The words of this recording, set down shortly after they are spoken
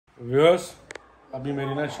Viewers, अभी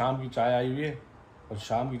मेरी ना शाम की चाय आई हुई है और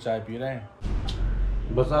शाम की चाय पी रहे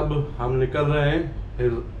हैं। बस अब हम निकल रहे हैं।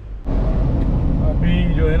 फिर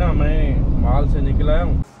अभी जो है ना मैं माल से निकल आया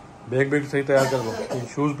हूँ। बैग सही तैयार कर लो,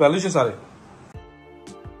 शूज़ पहले से सारे।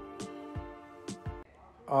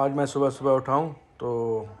 आज मैं सुबह सुबह उठाऊँ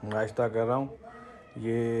तो नाश्ता कर रहा हूँ।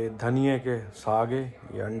 ये धनिए के साग है,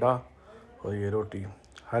 ये अंडा और ये रोटी।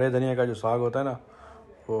 हरे धनिया का जो साग होता है ना,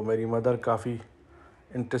 वो मेरी मदर काफ़ी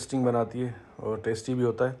इंटरेस्टिंग बनाती है और टेस्टी भी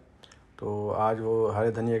होता है। तो आज वो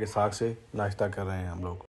हरे धनिया के साग से नाश्ता कर रहे हैं हम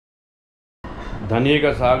लोग। धनिए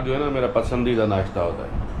का साग जो है ना मेरा पसंदीदा नाश्ता होता है।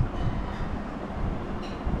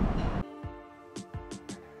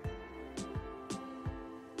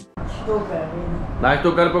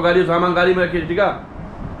 नाश्तो कर पुकारी सामान गाड़ी में रखिए, ठीक है?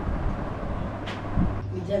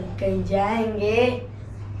 जब कहीं जाएंगे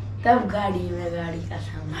तब गाड़ी का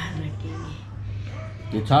सामान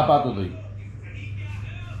रखेंगे। ये छापा तो दो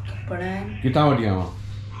पड़ा कितना बढ़िया वहाँ।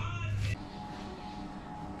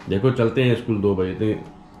 देखो चलते हैं स्कूल 2 बजे तक।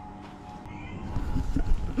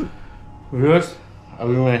 व्यूअर्स,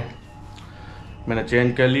 अभी मैंने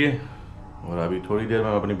चेंज कर लिए और अभी थोड़ी देर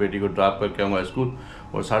में अपनी बेटी को ड्रॉप करके आऊँगा स्कूल।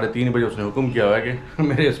 और 3:30 बजे उसने हुक्म किया हुआ है कि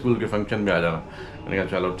मेरे स्कूल के फंक्शन में आ जाना। मैंने कहा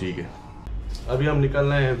चलो ठीक है। अभी हम निकल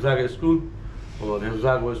रहे हैं हिफ्जा के स्कूल और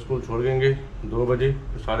हिफ्जा को स्कूल छोड़ देंगे 2 बजे।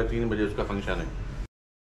 3:30 बजे उसका फंक्शन है।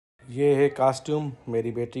 ये है कास्ट्यूम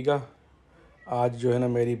मेरी बेटी का। आज जो है ना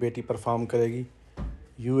मेरी बेटी परफॉर्म करेगी,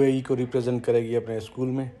 यूएई को रिप्रेजेंट करेगी अपने स्कूल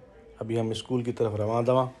में। अभी हम स्कूल की तरफ रवाना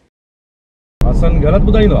दवा। हसन गलत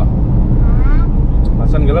ॿुधाईंदो आहे?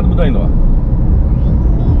 हसन गलत ॿुधाईंदो आहे?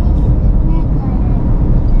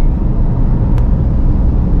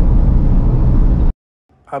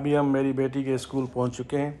 अभी हम मेरी बेटी के स्कूल पहुंच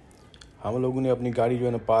चुके हैं। हम लोगों ने अपनी गाड़ी जो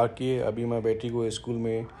है ना पार्क की है। अभी मैं बेटी को स्कूल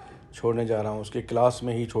में छोड़ने जा रहा हूं। उसके क्लास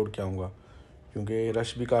में ही छोड़ के आऊँगा क्योंकि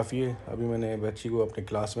रश भी काफ़ी है। अभी मैंने बच्ची को अपने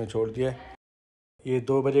क्लास में छोड़ दिया है। ये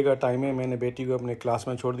 2 बजे का टाइम है। मैंने बेटी को अपने क्लास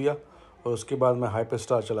में छोड़ दिया और उसके बाद मैं हाइपर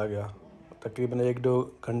स्टार चला गया। तकरीबन 1-2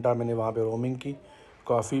 घंटा मैंने वहाँ पे रोमिंग की,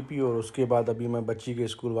 कॉफ़ी पी और उसके बाद अभी मैं बच्ची के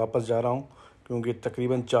स्कूल वापस जा रहा हूँ क्योंकि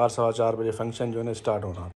तकरीबन 4-4:15 बजे फंक्शन जो है ना स्टार्ट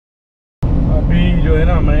होना। अभी जो है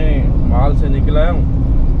ना मैं माल से निकल आया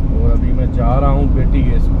हूँ और अभी मैं जा रहा हूँ बेटी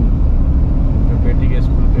के स्कूल। तो बेटी के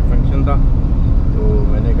स्कूल पे फंक्शन था तो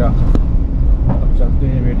मैंने कहा अब चलते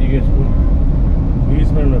हैं बेटी के स्कूल।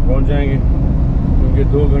 20 मिनट में पहुँच जाएंगे क्योंकि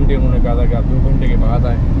 2 घंटे उन्होंने कहा था कि आप 2 घंटे के बाद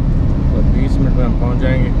आए। तो 20 मिनट में हम पहुँच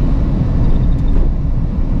जाएंगे।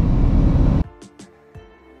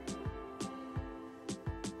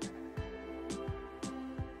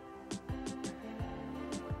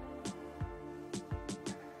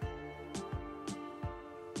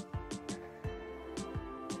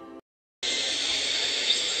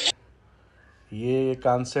 ये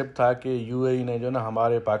कॉन्सेप्ट था कि यूएई ने जो ना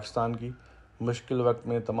हमारे पाकिस्तान की मुश्किल वक्त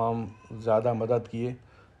में तमाम ज़्यादा मदद की है।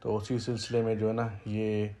 तो उसी सिलसिले में जो है ना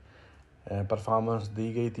ये परफॉर्मेंस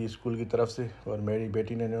दी गई थी स्कूल की तरफ से और मेरी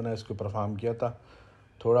बेटी ने जो ना इसको परफॉर्म किया था।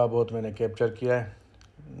 थोड़ा बहुत मैंने कैप्चर किया है,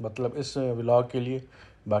 मतलब इस व्लॉग के लिए।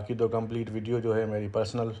 बाकी तो कंप्लीट वीडियो जो है मेरी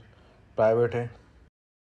पर्सनल प्राइवेट है।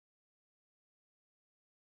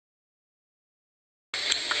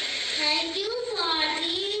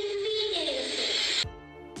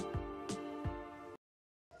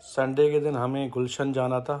 संडे के दिन हमें गुलशन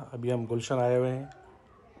जाना था। अभी हम गुलशन आए हुए हैं।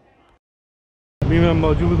 अभी मैं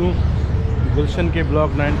मौजूद हूँ गुलशन के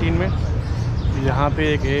ब्लॉक 19 में। यहाँ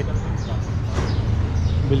पे एक है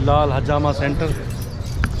बिलाल हजामा सेंटर।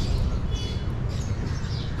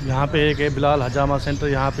 यहाँ पे एक है बिलाल हजामा सेंटर।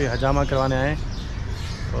 यहाँ पे हजामा करवाने आए।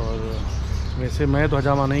 और वैसे मैं तो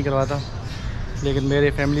हजामा नहीं करवाता, लेकिन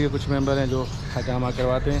मेरे फैमिली के कुछ मेंबर हैं जो हजामा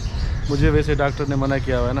करवाते हैं। मुझे वैसे डॉक्टर ने मना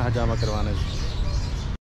किया हुआ है ना हजामा करवाने से।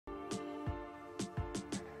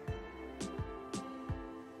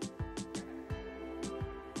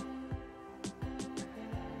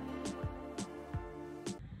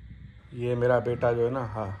 ये मेरा बेटा जो है ना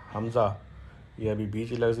हमज़ा, ये अभी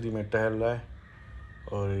बीच लग्जरी में टहल रहा है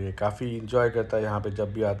और ये काफ़ी इंजॉय करता है यहाँ पे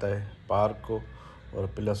जब भी आता है पार्क को और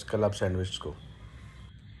प्लस क्लब सैंडविच को।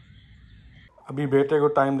 अभी बेटे को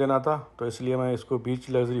टाइम देना था तो इसलिए मैं इसको बीच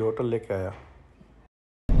लग्जरी होटल लेके आया।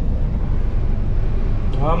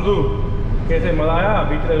 हमजू, कैसे मज़ा आया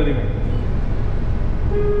बीच लग्जरी में?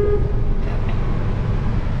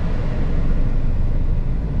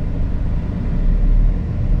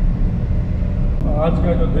 आज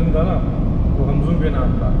का जो दिन था ना वो हमजू के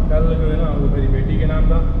नाम था। कल जो है ना वो मेरी बेटी के नाम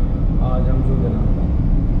था, आज हमजू के नाम था।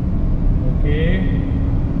 ओके,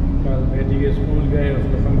 कल बेटी के स्कूल गए,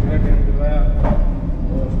 उसको फंक्शन अटेंड करवाया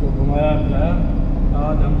और उसको घुमाया फिराया।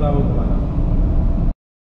 आज हमजा को घुमाया।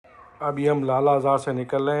 अभी हम लाला बाज़ार से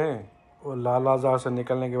निकल रहे हैं और लाला बाज़ार से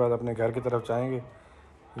निकलने के बाद अपने घर की तरफ जाएंगे।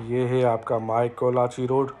 ये है आपका माइकोलाची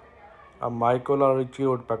रोड। अब माइकोलाची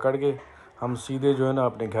रोड पकड़ के हम सीधे जो है ना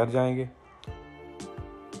अपने घर जाएंगे।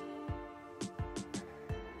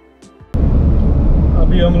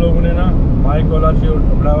 अभी हम लोगों ने ना माइकोलाची रोड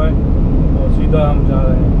पकड़ा हुआ है और सीधा हम जा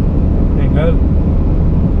रहे हैं अपने घर।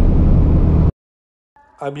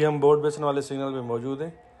 अभी हम बोर्ड बेसन वाले सिग्नल पे मौजूद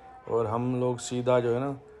हैं और हम लोग सीधा जो है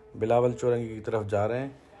ना बिलावल चौरंगी की तरफ जा रहे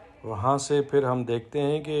हैं। वहाँ से फिर हम देखते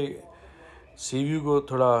हैं कि सी व्यू को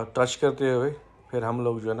थोड़ा टच करते हुए फिर हम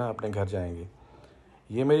लोग जो है ना अपने घर जाएंगे।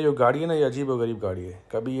 ये मेरी जो गाड़ी है ना, ये अजीब व गरीब गाड़ी है।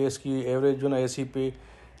 कभी ये इसकी एवरेज जो ना एसी पे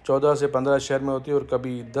 14 से 15 शहर में होती है और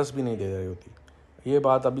कभी 10 भी नहीं दे रही होती। ये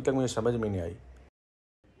बात अभी तक मुझे समझ में नहीं आई।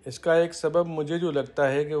 इसका एक सबब मुझे जो लगता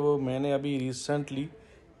है कि वो मैंने अभी रिसेंटली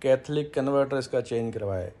कैथलिक कन्वर्टर इसका चेंज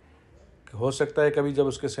करवाया है। हो सकता है कभी जब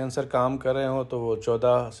उसके सेंसर काम कर रहे हो तो वो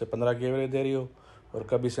 14 से 15 की एवरेज दे रही हो और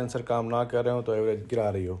कभी सेंसर काम ना कर रहे हो तो एवरेज गिरा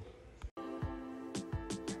रही हो।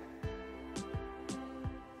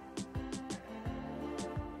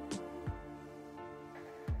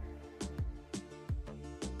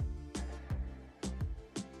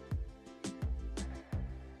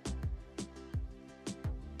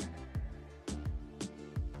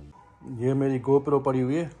 ये मेरी गोप्रो पड़ी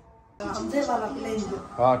हुई है।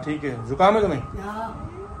 हाँ ठीक है। जुकाम है तुम्हें?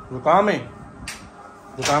 जुकाम है?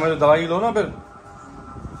 जुकाम है तो दवाई लो ना फिर,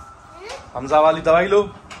 हमजा वाली दवाई लो।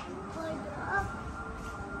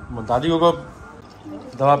 दादी को कब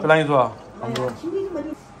दवा पिलाई तो हम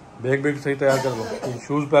बैग सही तैयार कर लो।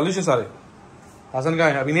 शूज पहले से सारे। हसन कहाँ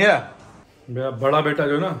है? अभी नहीं आया मेरा बड़ा बेटा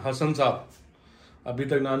जो है ना हसन साहब, अभी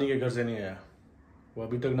तक नानी के घर से नहीं आया। वो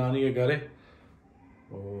अभी तक नानी के घर है।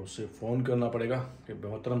 तो उसे फ़ोन करना पड़ेगा कि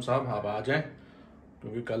मोहतरम साहब आप आ जाएं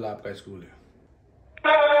क्योंकि कल आपका स्कूल है।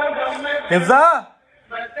 हिफ्जा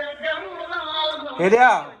एरिया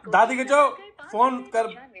दादी के जो फोन कर।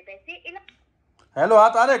 हेलो हाँ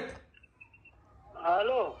तारिक।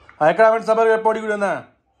 हेलो हैकड़ा मिनट सबर के पौड़ी गुड़ना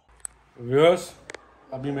व्यूअर्स।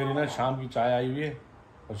 अभी मेरी ना शाम की चाय आई हुई है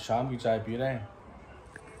और शाम की चाय पी रहे हैं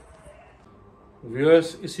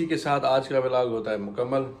व्यूअर्स। इसी के साथ आज का व्लॉग होता है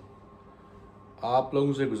मुकम्मल। आप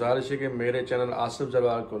लोगों से गुजारिश है कि मेरे चैनल आसिफ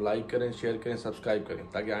जरवार को लाइक करें, शेयर करें, सब्सक्राइब करें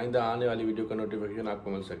ताकि आइंदा आने वाली वीडियो का नोटिफिकेशन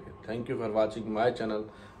आपको मिल सके। Thank you for watching my channel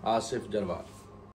Asif जरवार।